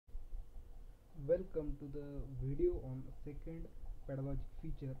Welcome to the video on second pedagogic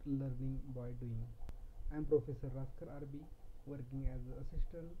feature learning by doing. I am Professor Raskar RB, working as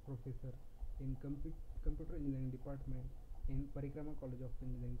assistant professor in computer engineering department in Parikrama College of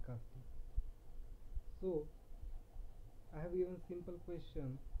Engineering Kasti. So I have given simple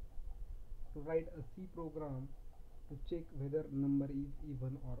question to write a C program to check whether number is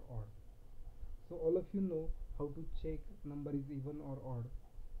even or odd. So all of you know how to check number is even or odd.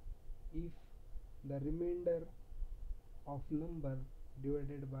 If the remainder of number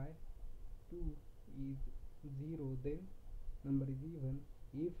divided by 2 is 0, then number is even.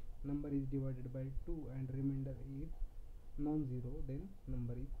 If number is divided by 2 and remainder is non-zero, then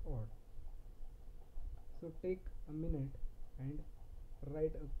number is odd. So take a minute and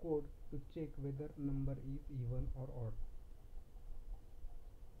write a code to check whether number is even or odd.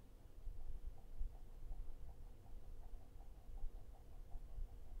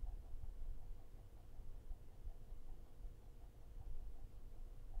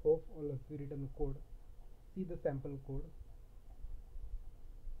 Hope all of you written the code. See the sample code.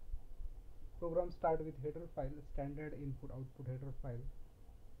 Program start with header file, standard input output header file.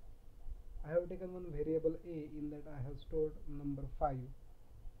 I have taken one variable a, in that I have stored number 5,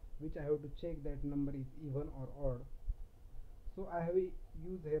 which I have to check that number is even or odd. So I have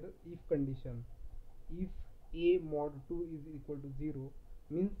used here if condition. If a mod 2 is equal to 0,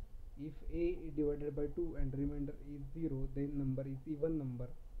 means if a is divided by 2 and remainder is 0, then number is even number,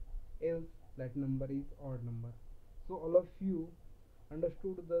 else that number is odd number. So all of you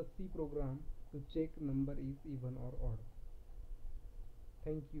understood the C program to check number is even or odd.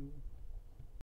 Thank you.